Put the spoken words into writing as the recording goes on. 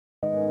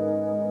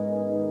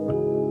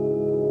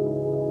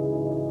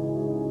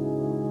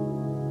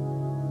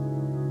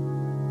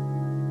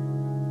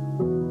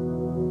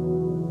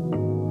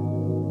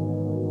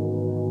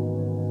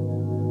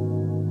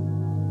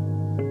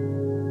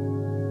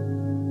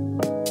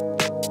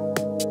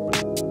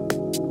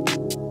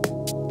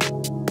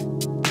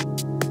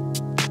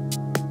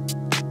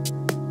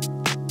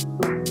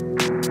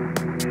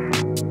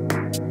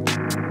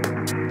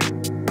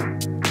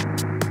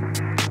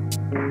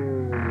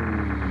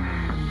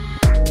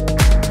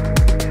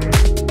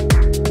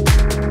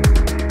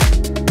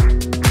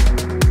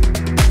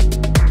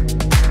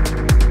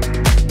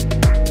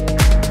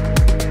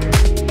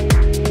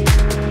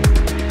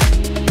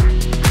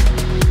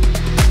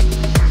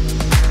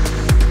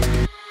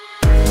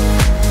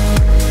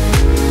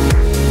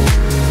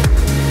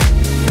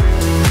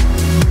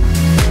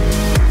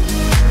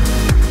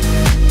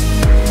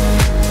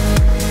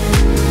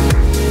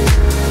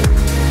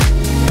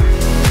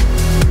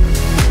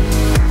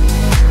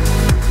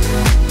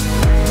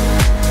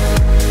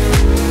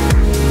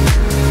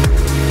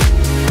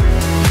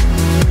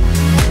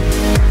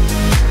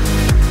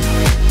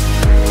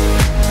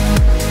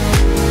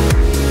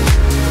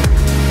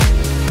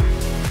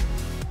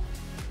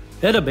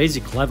At a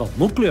basic level,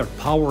 nuclear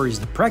power is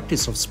the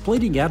practice of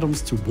splitting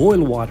atoms to boil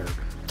water,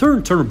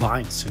 turn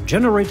turbines, and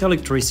generate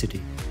electricity.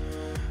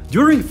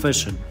 During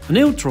fission, a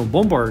neutron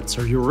bombards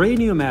a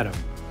uranium atom,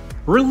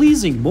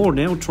 releasing more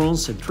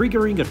neutrons and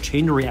triggering a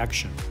chain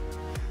reaction.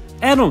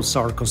 Atoms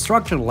are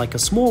constructed like a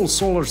small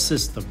solar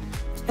system.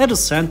 At the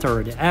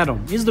center of the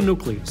atom is the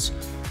nucleus,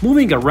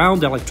 moving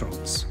around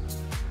electrons.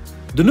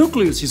 The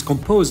nucleus is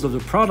composed of the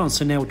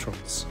protons and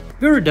neutrons,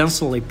 very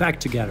densely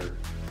packed together.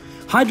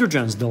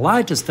 Hydrogen, the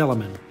lightest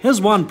element,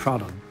 has 1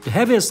 proton. The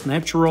heaviest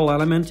natural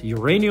element,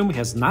 uranium,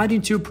 has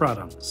 92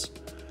 protons.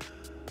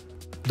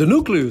 The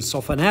nucleus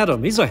of an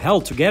atom is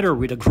held together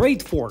with a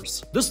great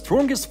force, the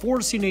strongest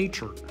force in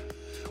nature.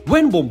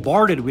 When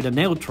bombarded with a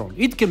neutron,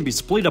 it can be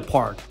split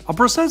apart, a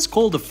process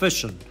called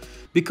fission,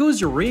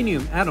 because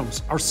uranium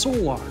atoms are so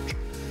large.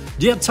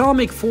 The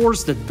atomic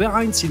force that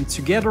binds it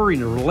together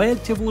is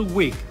relatively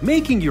weak,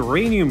 making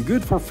uranium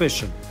good for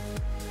fission.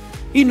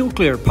 In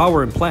nuclear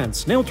power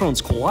plants,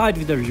 neutrons collide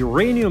with the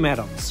uranium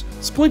atoms,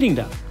 splitting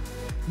them.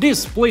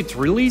 This split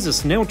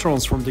releases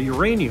neutrons from the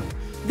uranium,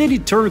 then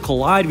in turn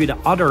collide with the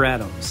other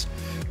atoms,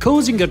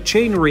 causing a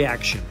chain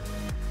reaction.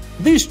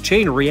 This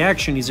chain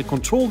reaction is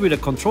controlled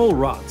with control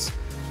rods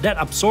that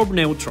absorb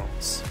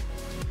neutrons.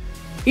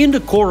 In the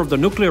core of the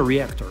nuclear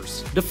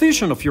reactors, the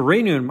fission of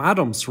uranium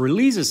atoms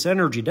releases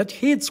energy that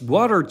heats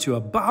water to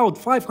about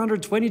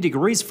 520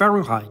 degrees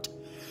Fahrenheit.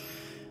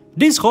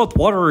 This hot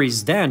water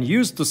is then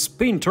used to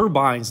spin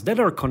turbines that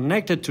are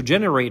connected to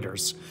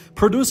generators,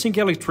 producing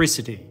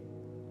electricity.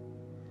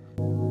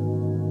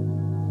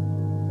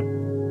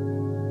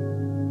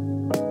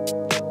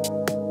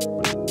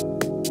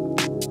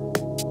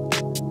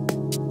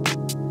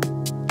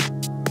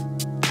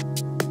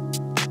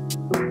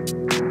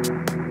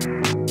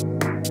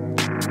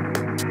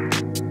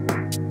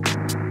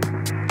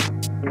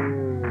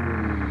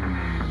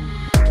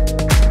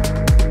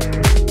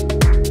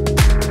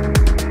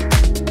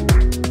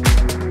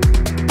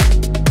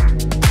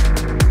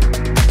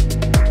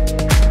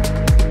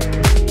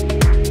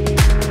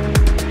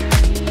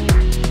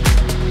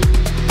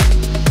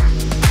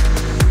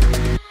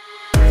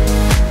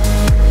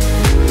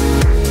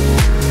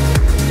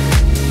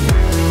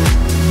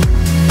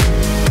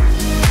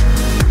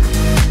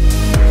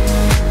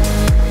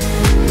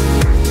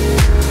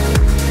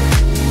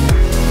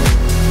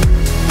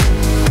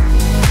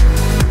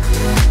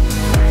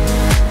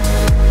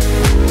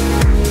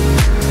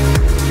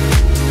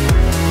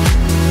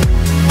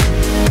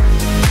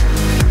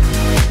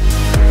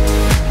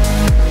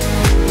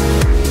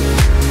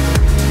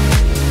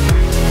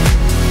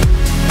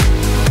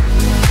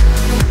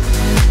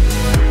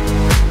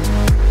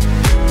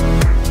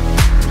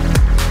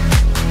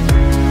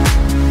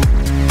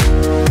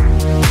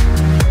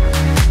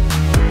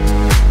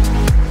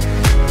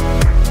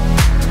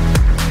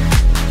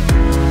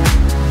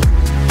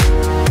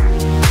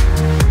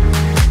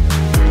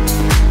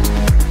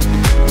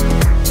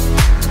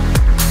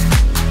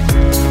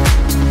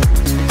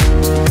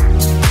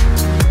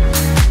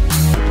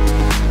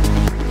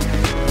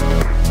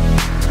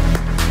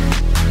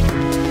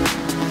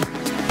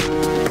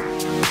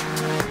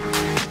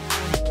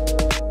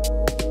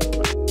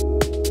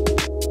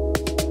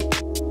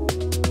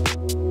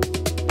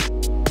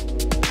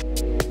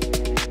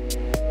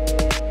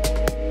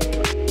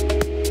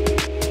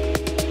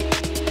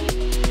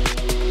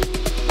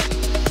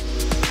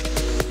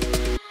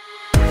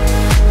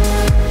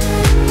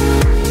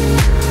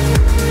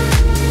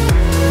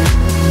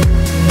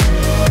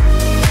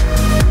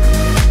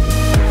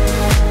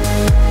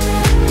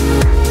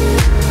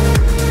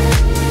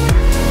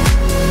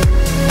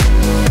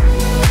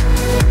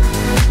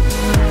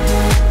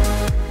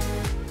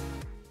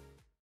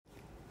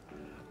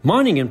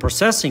 Mining and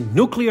processing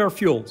nuclear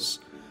fuels.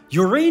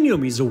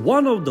 Uranium is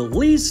one of the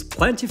least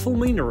plentiful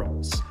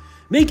minerals,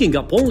 making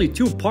up only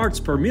 2 parts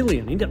per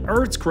million in the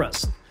Earth's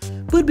crust.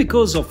 But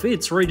because of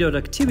its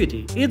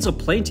radioactivity, it's a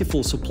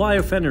plentiful supply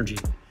of energy.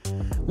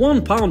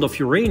 1 pound of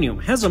uranium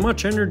has as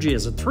much energy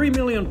as 3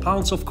 million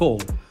pounds of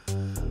coal.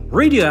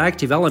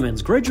 Radioactive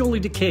elements gradually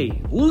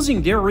decay,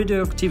 losing their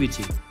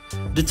radioactivity.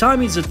 The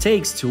time it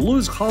takes to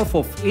lose half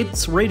of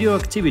its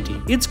radioactivity,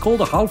 it's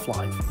called a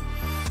half-life.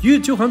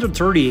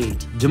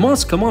 U-238, the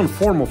most common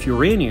form of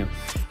uranium,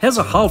 has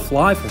a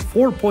half-life of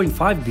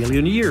 4.5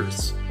 billion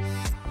years.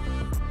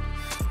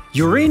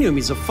 Uranium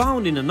is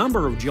found in a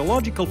number of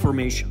geological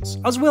formations,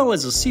 as well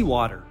as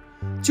seawater.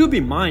 To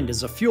be mined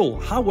as a fuel,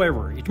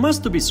 however, it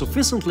must be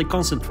sufficiently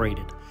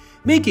concentrated,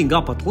 making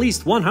up at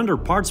least 100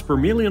 parts per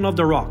million of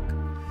the rock.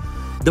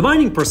 The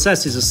mining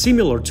process is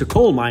similar to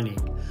coal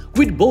mining,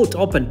 with both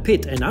open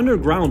pit and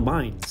underground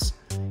mines.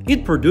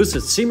 It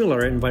produces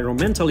similar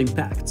environmental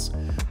impacts,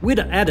 with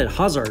the added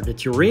hazard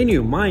that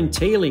uranium mine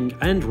tailing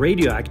and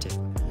radioactive.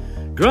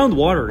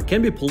 Groundwater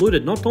can be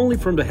polluted not only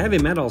from the heavy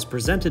metals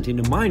presented in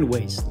the mine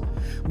waste,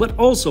 but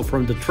also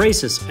from the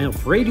traces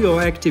of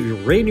radioactive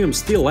uranium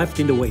still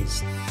left in the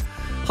waste.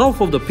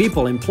 Half of the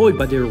people employed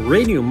by the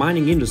uranium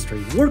mining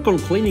industry work on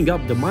cleaning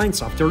up the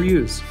mines after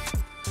use.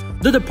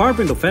 The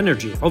Department of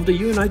Energy of the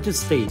United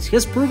States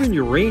has proven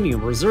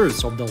uranium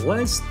reserves of the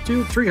less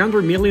to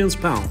 300 million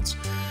pounds,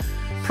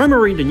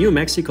 primarily in New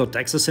Mexico,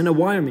 Texas, and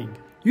Wyoming.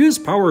 U.S.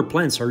 power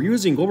plants are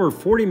using over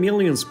 40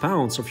 million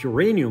pounds of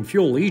uranium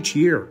fuel each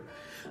year.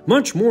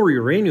 Much more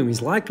uranium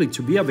is likely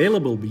to be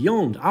available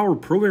beyond our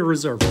proven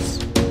reserves.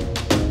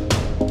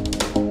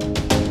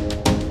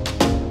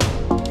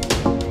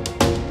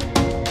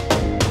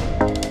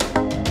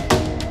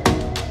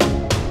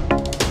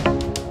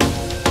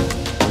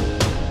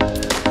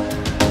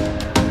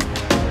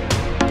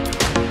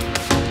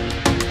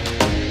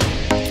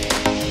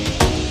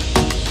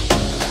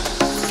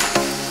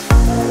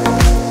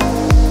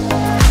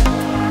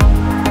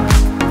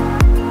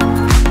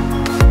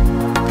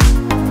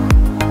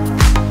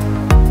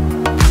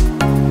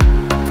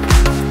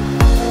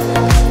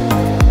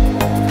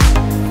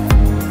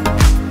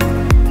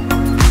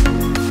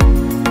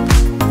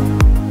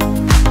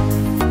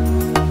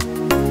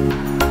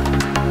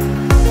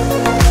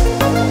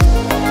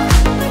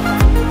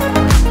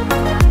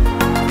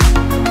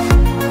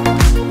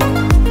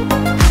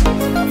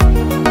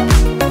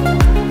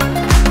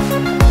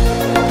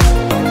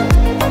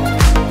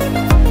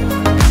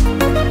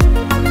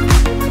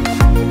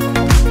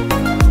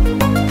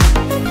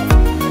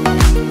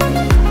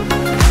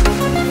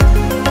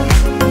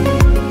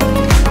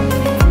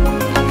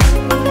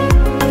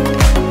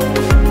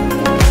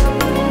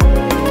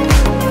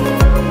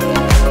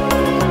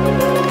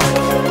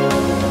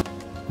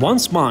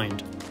 Once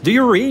mined, the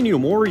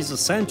uranium ore is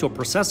sent to a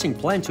processing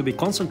plant to be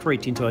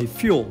concentrated into a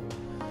fuel.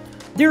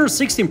 There are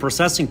 16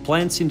 processing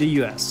plants in the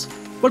US,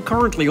 but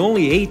currently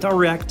only 8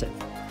 are active.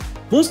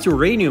 Most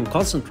uranium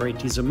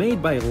concentrate is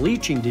made by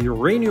leaching the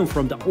uranium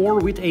from the ore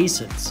with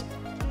acids.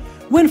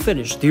 When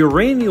finished, the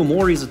uranium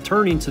ore is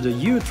turned into the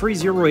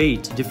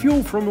U-308, the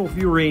fuel form of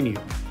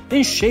uranium,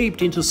 and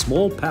shaped into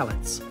small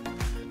pellets.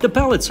 The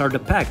pellets are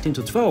packed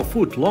into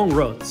 12-foot long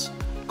rods,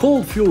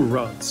 called fuel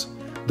rods.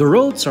 The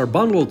rods are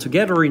bundled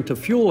together into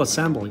fuel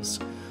assemblies,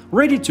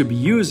 ready to be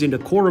used in the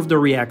core of the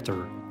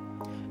reactor.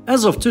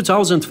 As of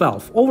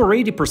 2012, over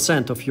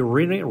 80% of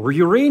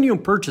uranium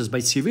purchased by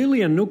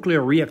civilian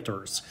nuclear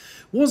reactors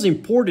was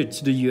imported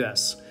to the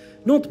US,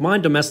 not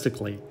mined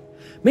domestically.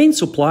 Main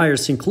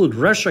suppliers include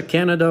Russia,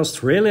 Canada,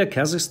 Australia,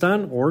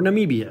 Kazakhstan, or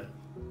Namibia.